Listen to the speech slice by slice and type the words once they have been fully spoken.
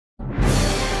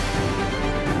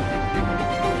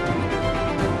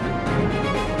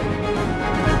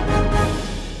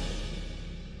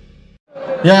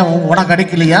ஏன் உனக்கு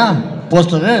அடிக்கலையா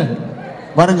போஸ்டரு?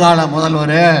 வருங்கால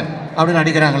முதல்வர் அப்படின்னு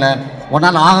அடிக்கிறாங்களே,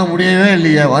 உன்னால் ஆக முடியவே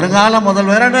இல்லையே. வருங்கால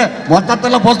முதல்வர்னு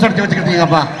மொத்தத்தில் போஸ்டர் அடித்து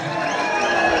வச்சுக்கிட்டீங்கப்பா.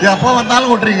 எப்போ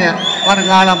வந்தாலும் விட்டுறீங்க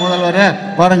வருங்கால முதல்வர்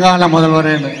வருங்கால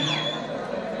முதல்வர்னு.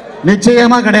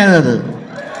 நிச்சயமாக கிடையாது. அது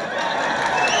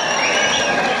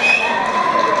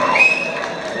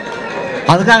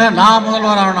அதுக்காக நான்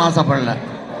முதல்வர் ஆகணும்னு ஆசைப்படல.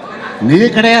 நீ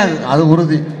கிடையாது, அது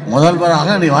உறுதி.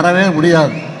 முதல்வராக நீ வரவே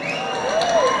முடியாது.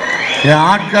 என்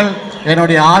ஆட்கள்,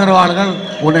 என்னுடைய ஆதரவாளர்கள்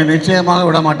உன்னை நிச்சயமாக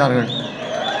விட மாட்டார்கள்.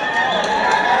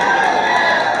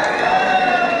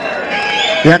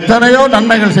 எத்தனையோ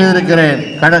நன்மைகள் செய்திருக்கிறேன்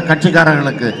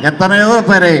கட்சிக்காரர்களுக்கு, எத்தனையோ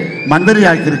பேரை மந்திரி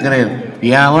ஆக்கியிருக்கிறேன்.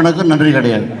 எவனுக்கும் நன்றி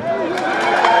கிடையாது.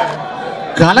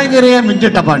 கலைஞரையே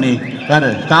மிஞ்சிட்டப்பா நீ. யாரு?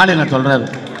 ஸ்டாலினை சொல்றாரு.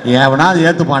 எவனாவது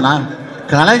ஏத்துப்பானா?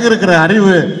 கலைஞர் இருக்கிற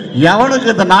அறிவு எவனுக்கு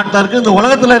இந்த நாட்டில் இருக்கு, இந்த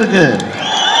உலகத்தில் இருக்கு?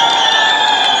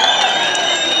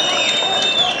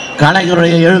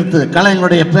 கலைஞருடைய எழுத்து,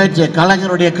 கலைஞருடைய பேச்சு,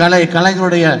 கலைஞருடைய கலை,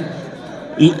 கலைஞருடைய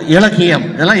இலக்கியம்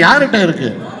இதெல்லாம் யார்கிட்ட இருக்கு?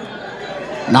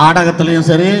 நாடகத்திலையும்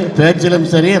சரி, பேச்சிலும்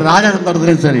சரி,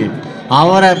 ராஜதந்திரத்திலையும் சரி.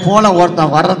 அவரை போல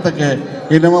ஒருத்தன் வர்றதுக்கு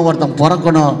இன்னமும் ஒருத்தன்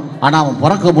பிறக்கணும். ஆனால் அவன்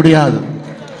பிறக்க முடியாது.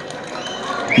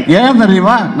 ஏன்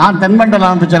தெரியுமா? நான்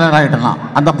தென்மண்டல அமைச்சர் ஆகிட்டேனா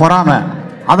அந்த பொறாமை.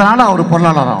 அதனால் அவர்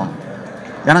பொருளாளர் ஆகும்.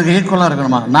 எனக்கு ஈக்குவலாக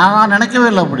இருக்கணுமா? நான் நினைக்கவே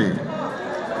இல்லை அப்படி.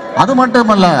 அது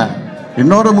மட்டுமல்ல,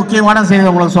 இன்னொரு முக்கியமான செய்தி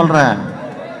உங்களுக்கு சொல்கிறேன்.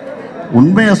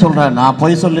 உண்மையை சொல்கிறேன். நான்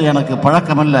பொய் சொல்லி எனக்கு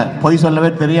பழக்கம் இல்லை. பொய் சொல்லவே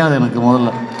தெரியாது எனக்கு.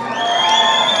 முதல்ல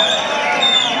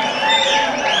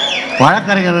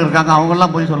வழக்கறிஞர்கள் இருக்காங்க,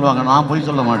 அவங்கெல்லாம் பொய் சொல்லுவாங்க. நான் பொய்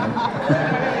சொல்ல மாட்டேன்.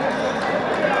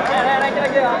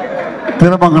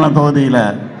 திருமங்கலம் தொகுதியில்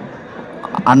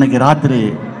அன்னைக்கு ராத்திரி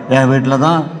என் வீட்டில்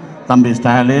தான் தம்பி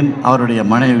ஸ்டாலின், அவருடைய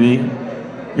மனைவி,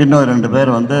 இன்னும் 2 பேர்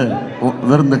வந்து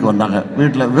விருந்துக்கு வந்தாங்க.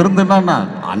 வீட்டில் விருந்துன்னா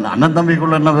அண்ணன்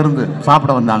தம்பிக்குள்ள என்ன விருந்து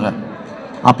சாப்பிட வந்தாங்க.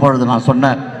 அப்பொழுது நான்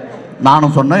சொன்னேன்,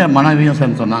 நானும் சொன்னேன், என் மனைவியும்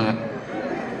சேர்ந்து சொன்னாங்க,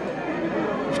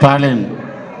 ஸ்டாலின்,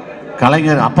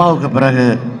 கலைஞர் அப்பாவுக்கு பிறகு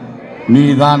நீ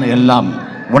தான் எல்லாம்,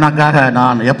 உனக்காக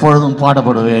நான் எப்பொழுதும்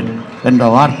பாடுபடுவேன் என்ற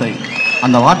வார்த்தை.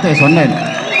 அந்த வார்த்தையை சொன்னேன்.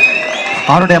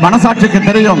 அவருடைய மனசாட்சிக்கு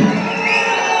தெரியும்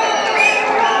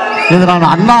இது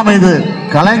நான் அண்ணா மீது,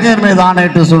 கலைஞர் மீது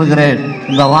ஆணையிட்டு சொல்கிறேன்.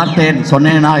 இந்த வார்த்தையை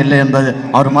சொன்னேனா இல்லை என்பது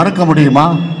அவர் மறுக்க முடியுமா?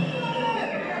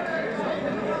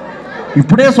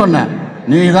 இப்படியே சொன்னேன்.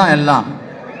 நீ தான் எல்லாம்,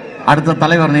 அடுத்த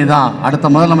தலைவர் நீ தான்,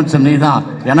 அடுத்த முதலமைச்சர் நீ தான்,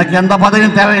 எனக்கு எந்த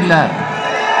பதவியும் தேவையில்லை.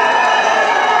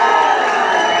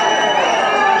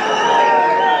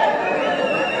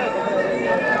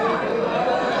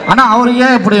 ஆனால் அவர்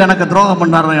ஏன் இப்படி எனக்கு துரோகம்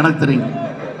பண்ணார் எனக்கு தெரியும்.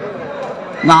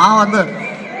 நான் வந்து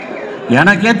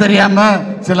எனக்கே தெரியாமல்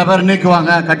சில பேர்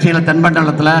நீக்குவாங்க கட்சியில்,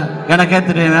 தென்மண்டலத்தில் எனக்கே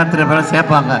தெரியாம சில பேரை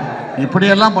சேர்ப்பாங்க.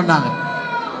 இப்படியெல்லாம் பண்ணாங்க.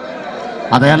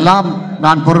 அதையெல்லாம்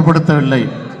நான் பொருட்படுத்தவில்லை.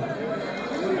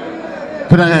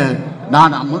 பிறகு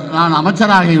நான்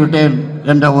அமைச்சராகிவிட்டேன்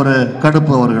என்ற ஒரு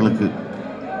கடுப்பு அவர்களுக்கு.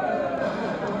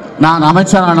 நான்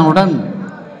அமைச்சரானவுடன்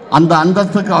அந்த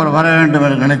அந்தஸ்துக்கு அவர் வர வேண்டும்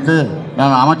என்று நினைத்து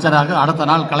நான் அமைச்சராக அடுத்த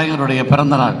நாள் கலைஞருடைய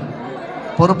பிறந்த நாள்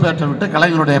பொறுப்பேற்று விட்டு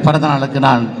கலைஞருடைய பிறந்த நாளுக்கு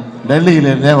நான்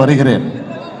டெல்லியிலிருந்தே வருகிறேன்.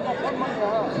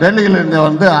 டெல்லியிலிருந்தே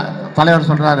வந்து தலைவர்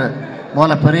சொல்கிறாரு,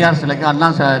 முதல்ல பெரியார் சிலைக்கு அண்ணா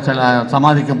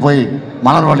சமாதிக்கு போய்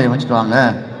மலர் வளையம் வச்சுட்டு வாங்க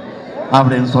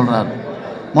அப்படின்னு சொல்கிறார்.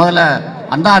 முதல்ல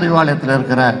அண்ணா அறிவாலயத்தில்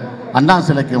இருக்கிற அண்ணா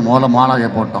சிலைக்கு முதல்ல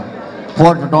மாலையை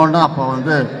போட்டுட்டோன்னு அப்போ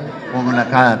வந்து உங்களை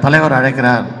தலைவர்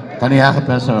அழைக்கிறார், தனியாக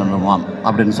பேச வேண்டுமாம்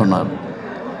அப்படின்னு சொன்னார்.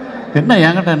 என்ன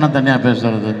என்கிட்ட என்ன தனியாக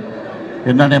பேசுறது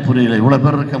என்னன்னே புரியல. இவ்வளோ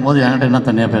பேர் இருக்கும் போது என்கிட்ட என்ன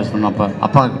தனியாக பேசணும்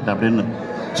அப்பா கிட்ட அப்படின்னு.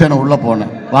 சரி உள்ளே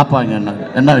போனேன். வாப்பாங்க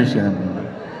என்ன விஷயம் அப்படின்னு.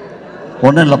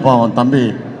 ஒன்றும் இல்லைப்பா, அவன் தம்பி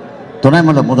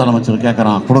துணைமண்டல முதலமைச்சர்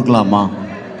கேட்குறான், கொடுக்கலாமா?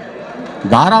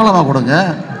 தாராளமாக கொடுங்க,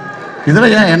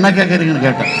 இதில் ஏன் என்ன கேட்குறீங்கன்னு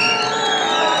கேட்டேன்.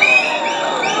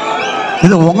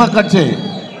 இது உங்கள் கட்சி,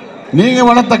 நீங்கள்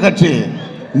வளர்த்த கட்சி,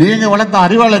 நீங்கள் வளர்த்த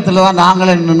அறிவாலயத்தில் தான்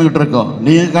நாங்களே நின்றுக்கிட்டு இருக்கோம்.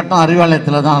 நீங்கள் கட்டும்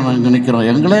அறிவாலயத்தில் தான் நாங்கள் நிற்கிறோம்.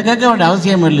 எங்களே கேட்க வேண்டிய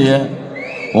அவசியம் இல்லையே.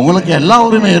 உங்களுக்கு எல்லா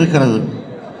உரிமையும் இருக்கிறது.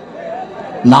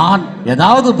 நான்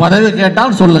ஏதாவது பதவி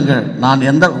கேட்டால் சொல்லுங்கள். நான்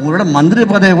உங்களோட மந்திரி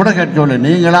பதவி கூட கேட்கவில்லை.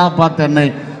 நீங்களா பார்த்து என்னை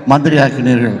மந்திரி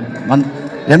ஆக்கினீர்கள்,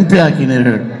 எம்பி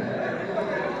ஆக்கினீர்கள்.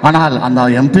 ஆனால் அந்த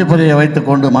எம்பி பதவியை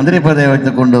வைத்துக்கொண்டு, மந்திரி பதவியை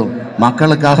வைத்துக்கொண்டு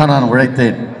மக்களுக்காக நான்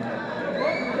உழைத்தேன்.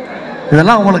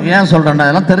 இதெல்லாம் உங்களுக்கு ஏன் சொல்கிறேன்னா,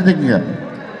 இதெல்லாம் தெரிஞ்சுக்குங்க.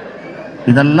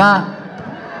 இதெல்லாம்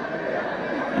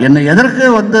என்னை எதற்கு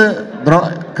வந்து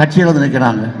கட்சியில் வந்து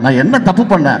நிற்கிறாங்க. நான் என்ன தப்பு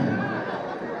பண்ணேன்?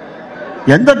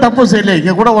 எந்த தப்பு செய்யல.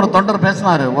 இங்கே கூட ஒரு தொண்டர்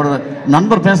பேசினார், ஒரு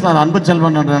நண்பர் பேசினார், அன்பு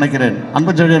செல்வன் என்று நினைக்கிறேன்,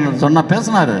 அன்பு செல்வன் சொன்ன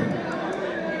பேசினார்.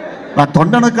 நான்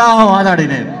தொண்டனுக்காக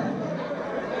வாதாடினேன்.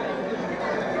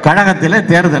 கழகத்திலே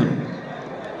தேர்தல்,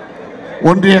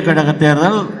 ஒன்றிய கழக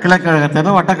தேர்தல், கிழக்கழக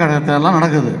தேர்தல், வட்டக்கழக தேர்தலாம்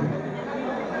நடக்குது.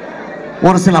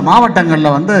 ஒரு சில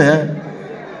மாவட்டங்களில் வந்து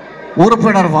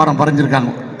உறுப்பினர் ஃபாரம்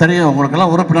பறிஞ்சிருக்காங்க. தெரியும்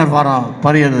உங்களுக்கெல்லாம் உறுப்பினர் ஃபாரம்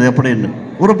பறியது எப்படின்னு.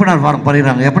 உறுப்பினர் ஃபாரம்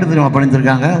பறிகிறாங்க எப்படி தெரியுமா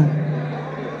பறிஞ்சிருக்காங்க?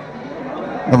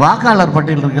 இந்த வாக்காளர்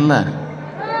பட்டியல் இருக்குல்ல,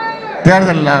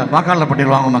 தேர்தலில் வாக்காளர்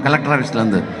பட்டியல் வாங்குவோம் கலெக்டர்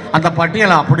ஆஃபீஸ்லேருந்து, அந்த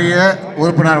பட்டியலை அப்படியே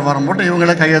உறுப்பினர் ஃபாரம் போட்டு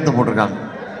இவங்களே கையெழுத்து போட்டிருக்காங்க.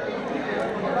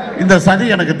 இந்த சதி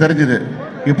எனக்கு தெரிஞ்சுது.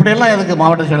 இப்படியெல்லாம் எதுக்கு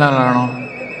மாவட்ட செயலாளர் ஆகணும்?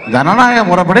 ஜனநாயக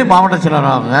முறைப்படி மாவட்ட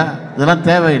செயலாளர் ஆகுங்க. இதெல்லாம்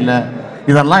தேவையில்லை.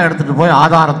 இதெல்லாம் எடுத்துகிட்டு போய்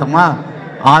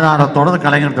ஆதாரத்தோடு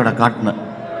கலைஞர்கிட்ட காட்டினேன்.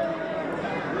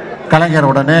 கலைஞர்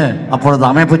உடனே அப்பொழுது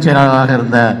அமைப்பு செயலாளராக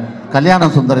இருந்த கல்யாண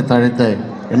சுந்தரத்தை அழைத்து,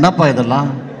 என்னப்பா இதெல்லாம்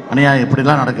அநியாயம்,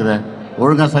 இப்படிலாம் நடக்குது,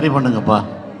 ஒழுங்காக சரி பண்ணுங்கப்பா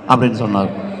அப்படின்னு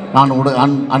சொன்னார்.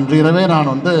 நான் அன்று இரவே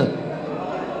நான் வந்து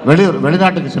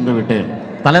வெளிநாட்டுக்கு சென்று விட்டேன்.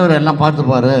 தலைவர் எல்லாம்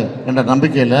பார்த்துப்பார் என்ற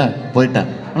நம்பிக்கையில் போயிட்டேன்.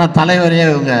 ஆனால் தலைவரையே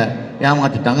இவங்க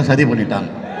ஏமாற்றிட்டாங்க, சதி பண்ணிட்டாங்க.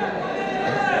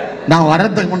 நான்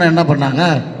வர்றதுக்கு முன்னே என்ன பண்ணாங்க,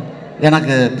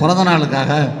 எனக்கு பிறந்த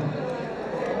நாளுக்காக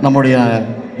நம்முடைய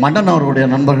மன்னன் அவர்களுடைய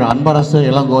நண்பர்கள் அன்பரசு,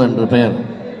 இளங்கோ என்று பெயர்,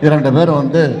 2 பேர்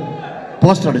வந்து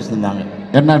போஸ்ட் அடிச்சிருந்தாங்க.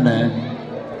 என்னன்னு,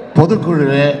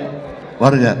 பொதுக்குழுவே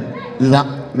வருக. இதுதான்.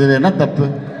 இது என்ன தப்பு?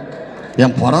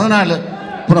 என் பிறந்த நாள்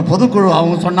அப்புறம் பொதுக்குழு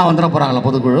அவங்க சொன்னால் வந்துட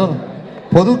போகிறாங்களா?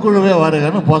 பொதுக்குழுவே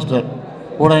வருகன்னு போஸ்டர்.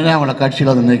 உடனே அவங்கள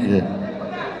கட்சியில் வந்து நீக்குது.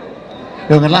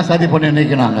 இவங்கெல்லாம் சதி பண்ணி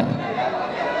நீக்கினாங்க.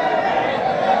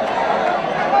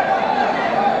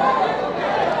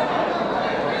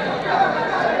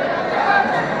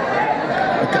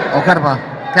 உட்காருப்பா,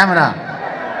 கேமரா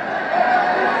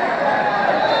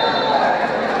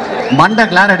மண்டை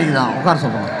கிளார் அடிக்குதான், உட்கார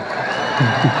சொல்லுங்க.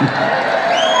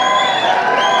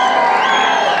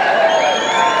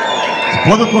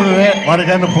 பொதுக்குழுவே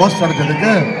வருகன்னு போஸ்ட்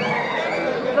அடிச்சதுக்கு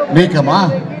நீக்கமா?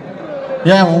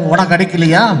 ஏன் உனக்கு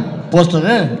அடிக்கலையா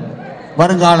போஸ்டரு?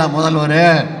 வருங்கால முதல்வர்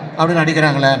அப்படின்னு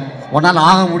அடிக்கிறாங்களே, உன்னால்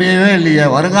ஆக முடியவே இல்லையே.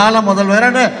 வருங்கால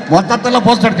முதல்வர்னு மொத்தத்தில்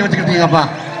போஸ்ட் அடிச்சு வச்சுக்கிட்டீங்கப்பா.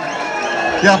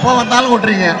 எப்போ வந்தாலும்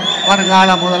விட்டுறீங்க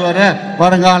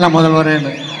வருங்கால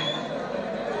முதல்வர்னு.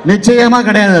 நிச்சயமாக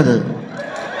கிடையாது. அது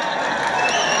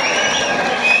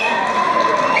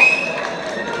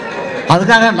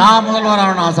அதுக்காக நான் முதல்வர்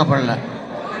ஆகணும்னு ஆசைப்படல.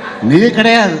 நீ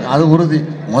கிடையாது, அது உறுதி.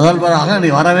 முதல்வராக நீ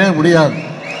வரவே முடியாது.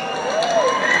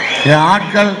 என்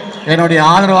ஆட்கள், என்னுடைய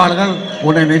ஆதரவாளர்கள்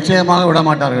உன்னை நிச்சயமாக விட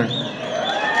மாட்டார்கள்.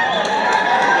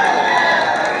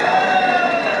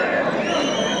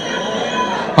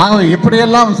 ஆகவே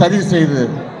இப்படியெல்லாம் சதி செய்து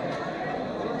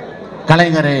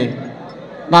கலைஞரை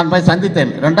நான் போய்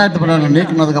சந்தித்தேன். 2012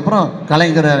 நீக்கினதுக்கப்புறம்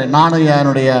கலைஞரை நானும்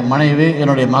என்னுடைய மனைவி,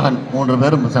 என்னுடைய மகன் 3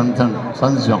 பேரும்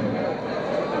சந்தித்தோம்.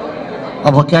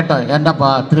 அப்போ கேட்டேன், என்னப்பா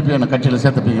திருப்பி என்னை கட்சியில்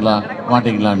சேர்த்துப்பீங்களா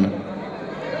மாட்டீங்களான்னு.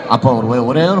 அப்போ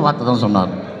ஒரே ஒரு வார்த்தை தான்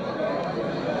சொன்னார்,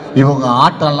 இவங்க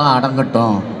ஆட்டெல்லாம்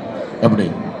அடங்கட்டும். எப்படி?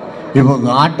 இவங்க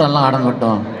ஆட்டெல்லாம்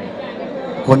அடங்கட்டும்,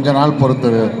 கொஞ்ச நாள்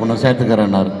பொறுத்து உன்னை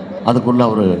சேர்த்துக்கிறேன்னாரு. அதுக்குள்ளே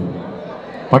அவர்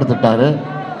படுத்துட்டார்.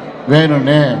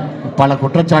 வேணும்னே பல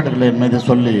குற்றச்சாட்டுகளை என் மீது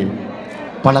சொல்லி,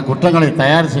 பல குற்றங்களை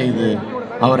தயார் செய்து,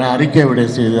 அவரை அறிக்கை விட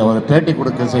செய்து, அவரை பேட்டி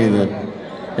கொடுக்க செய்து,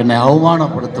 என்னை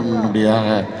அவமானப்படுத்தும்படியாக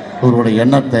இவருடைய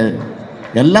எண்ணத்தை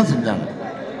எல்லாம் செஞ்சாங்க.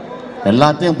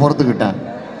 எல்லாத்தையும் பொறுத்துக்கிட்டேன்.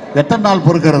 எத்தனை நாள்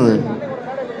பொறுக்கிறது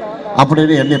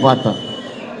அப்படின்னு எண்ணி பார்த்தேன்.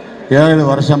 7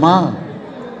 வருஷமாக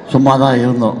சும்மா தான்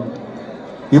இருந்தோம்.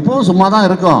 இப்போவும் சும்மா தான்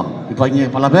இருக்கோம். இப்போ இங்கே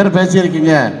பல பேர்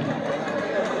பேசியிருக்கீங்க,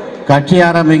 கட்சி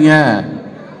ஆரம்பிங்க,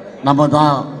 நம்ம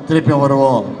தான் திருப்பி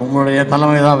வருவோம், உங்களுடைய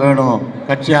தலைமை தான் வேணும்,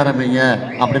 கட்சி ஆரம்பிங்க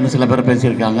அப்படின்னு சில பேர்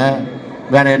பேசியிருக்காங்க.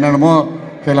 வேறு என்னென்னமோ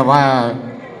சில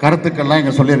கருத்துக்கள்லாம்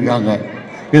இங்கே சொல்லியிருக்காங்க.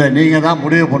 இதை நீங்கள் தான்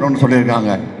முடிவு பண்ணணும்னு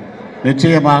சொல்லியிருக்காங்க.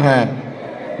 நிச்சயமாக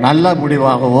நல்ல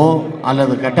முடிவாகவோ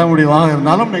அல்லது கெட்ட முடிவாக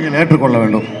இருந்தாலும் நீங்கள் ஏற்றுக்கொள்ள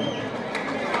வேண்டும்.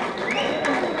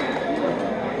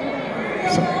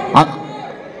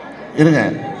 இருங்க,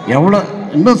 எவ்வளோ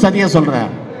இன்னும் சரியாக சொல்கிறேன்.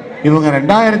 இவங்க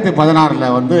 2016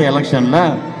 வந்து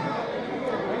எலெக்ஷனில்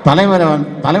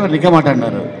தலைவர் நிற்க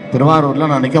மாட்டேன்னாரு. திருவாரூரில்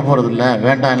நான் நிற்க போகிறதில்ல,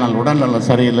 வேண்டாம், என்னால் உடல்நலம்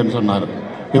சரியில்லைன்னு சொன்னார்.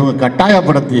 இவங்க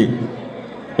கட்டாயப்படுத்தி,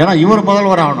 ஏன்னா இவர்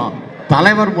முதல்வர் ஆகணும்,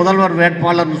 தலைவர் முதல்வர்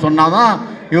வேட்பாளர்னு சொன்னால் தான்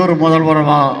இவர் முதல்வர்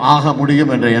ஆக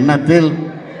முடியும் என்ற எண்ணத்தில்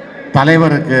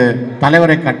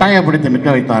தலைவரை கட்டாயப்படுத்தி நிற்க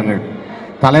வைத்தார்கள்.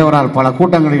 தலைவரால் பல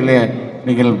கூட்டங்களிலே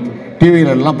நீங்கள்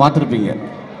டிவியிலெல்லாம் பார்த்துருப்பீங்க.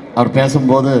 அவர்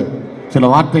பேசும்போது சில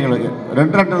வார்த்தைகள்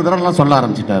 2 தடவைலாம் சொல்ல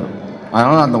ஆரம்பிச்சிட்டார்.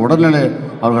 அதனால் அந்த உடல்நிலை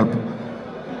அவர்கள்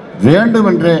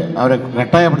வேண்டுமென்று அவரை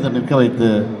கட்டாயப்படுத்தி நிற்க வைத்து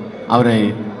அவரை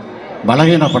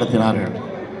பலகீனப்படுத்தினார்கள்.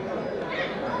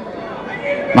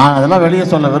 நான் அதெல்லாம் வெளியே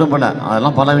சொல்ல விரும்பலை,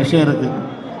 அதெல்லாம் பல விஷயம் இருக்குது.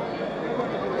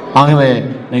 ஆகவே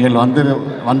நீங்கள்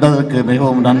வந்ததற்கு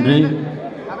மிகவும் நன்றி.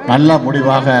 நல்ல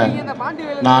முடிவாக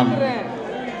நான்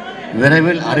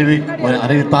விரைவில்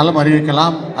அறிவித்தாலும்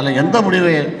அறிவிக்கலாம், அல்ல எந்த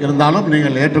முடிவை இருந்தாலும்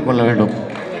நீங்கள் ஏற்றுக்கொள்ள வேண்டும்.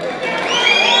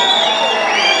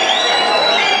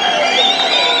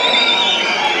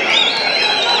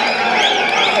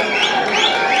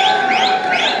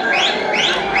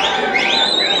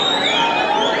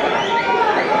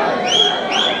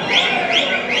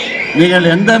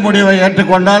 நீங்கள் எந்த முடிவை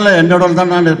ஏற்றுக்கொண்டால் என்னுடன்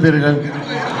தான் நான் இருப்பீர்கள்.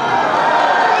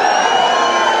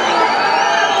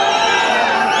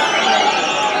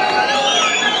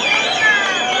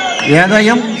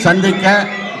 எதையும் சந்திக்க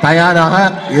தயாராக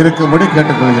இருக்கும்படி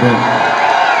கேட்டுக்கொள்கிறேன்.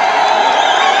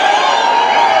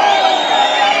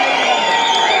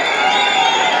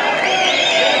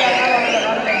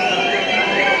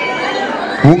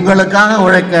 உங்களுக்காக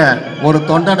உழைக்க ஒரு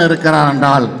தொண்டன் இருக்கிறார்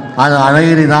என்றால் அது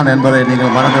அழகிரி தான் என்பதை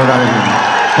நீங்கள் மறந்து விடாதீர்கள்.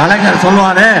 கலைஞர்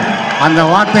சொல்வாரே, அந்த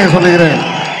வார்த்தையை சொல்லுகிறேன்.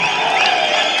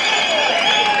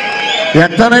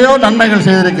 எத்தனையோ நன்மைகள்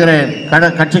செய்திருக்கிறேன்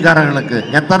கட்சிக்காரர்களுக்கு,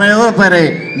 எத்தனையோ பேரை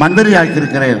மந்திரி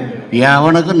ஆக்கியிருக்கிறேன்.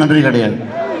 எவனுக்கும் நன்றி கிடையாது.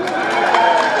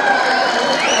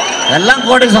 எல்லாம்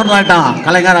கோடீஸ்வரன் ஆயிட்டான்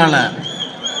கலைஞரால.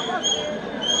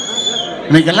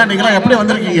 இன்னைக்கெல்லாம் நீங்களாம் எப்படி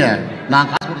வந்திருக்கீங்க? நான்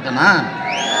காசு கொடுத்தேனா?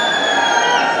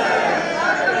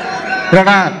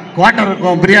 இல்லடா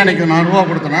குவார்ட்டருக்கும் பிரியாணிக்கும் 4 ரூபா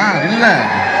கொடுத்தனா? இல்லை.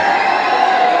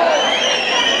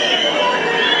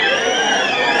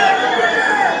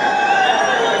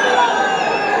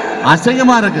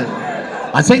 அசிங்கமா இருக்கு,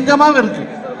 அசிங்கமாக இருக்கு.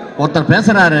 ஒருத்தர்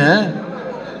பேசுறாரு,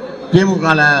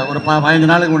 திமுகவில் ஒரு 15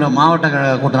 நாளுக்கு முன்னாடி மாவட்ட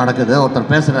கூட்டம் நடக்குது.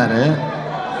 ஒருத்தர் பேசுறாரு,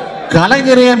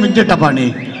 கலைஞரையே மிஞ்சிட்டப்பா நீ.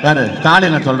 யாரு?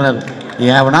 ஸ்டாலின் சொல்றாரு.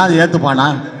 எவனாவது ஏத்துப்பானா?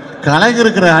 கலைஞர்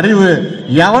இருக்கிற அறிவு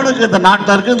எவனுக்கு இந்த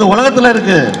நாட்டில் இருக்கு, இந்த உலகத்தில்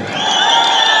இருக்கு?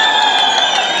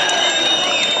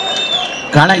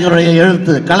 கலைஞருடைய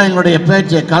எழுத்து, கலைஞருடைய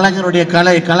பேச்சு, கலைஞருடைய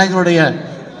கலை, கலைஞருடைய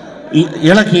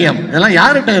இலக்கியம், இதெல்லாம்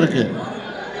யார்கிட்ட இருக்கு?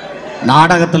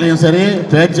 நாடகத்திலையும் சரி,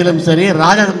 பேச்சிலும் சரி,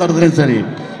 ராஜதந்திரத்திலையும் சரி.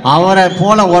 அவரை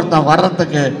போல ஒருத்தன்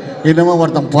வர்றதுக்கு இன்னமும்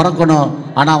ஒருத்தன் பிறக்கணும்.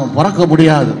 ஆனால் அவன் பிறக்க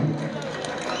முடியாது.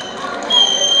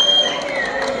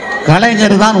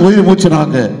 கலைஞர் தான் உயிர் மூச்சு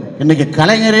நமக்கு. இன்னைக்கு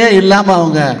கலைஞரே இல்லாமல்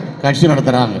அவங்க கட்சி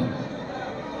நடத்துகிறாங்க.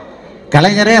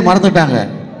 கலைஞரே மறந்துட்டாங்க.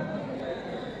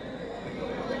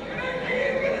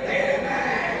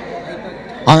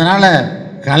 அதனால்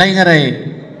கலைஞரை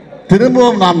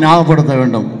திரும்பவும் நாம் ஞாபகப்படுத்த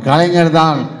வேண்டும். கலைஞர்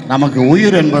தான் நமக்கு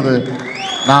உயிர் என்பது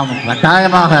நாம்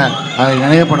கட்டாயமாக அதை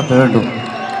நினைவுபடுத்த வேண்டும்.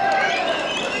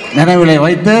 நினைவிலை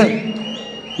வைத்து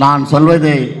நான்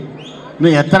சொல்வதை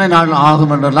இன்னும் எத்தனை நாள்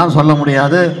ஆகும் என்றெல்லாம் சொல்ல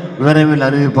முடியாது. விரைவில்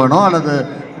அறிவிப்பேனோ அல்லது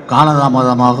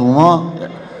காலதாமதமாகவோ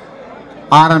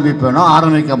ஆரம்பிப்பேனோ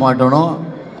ஆரம்பிக்க மாட்டேனோ,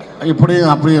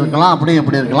 இப்படியும் அப்படி இருக்கலாம், அப்படியும்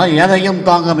இப்படி இருக்கலாம். எதையும்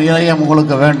தாங்கும் இதயம்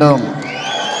உங்களுக்கு வேண்டும்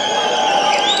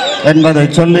என்பதை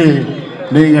சொல்லி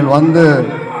நீங்கள் வந்து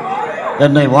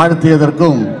என்னை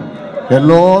வாழ்த்தியதற்கும்,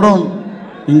 எல்லோரும்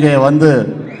இங்கே வந்து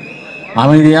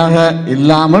அமைதியாக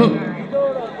இல்லாமல்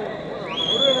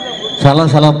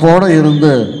சலசலப்போடு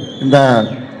இருந்து இந்த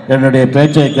என்னுடைய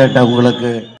பேச்சை கேட்ட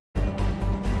உங்களுக்கு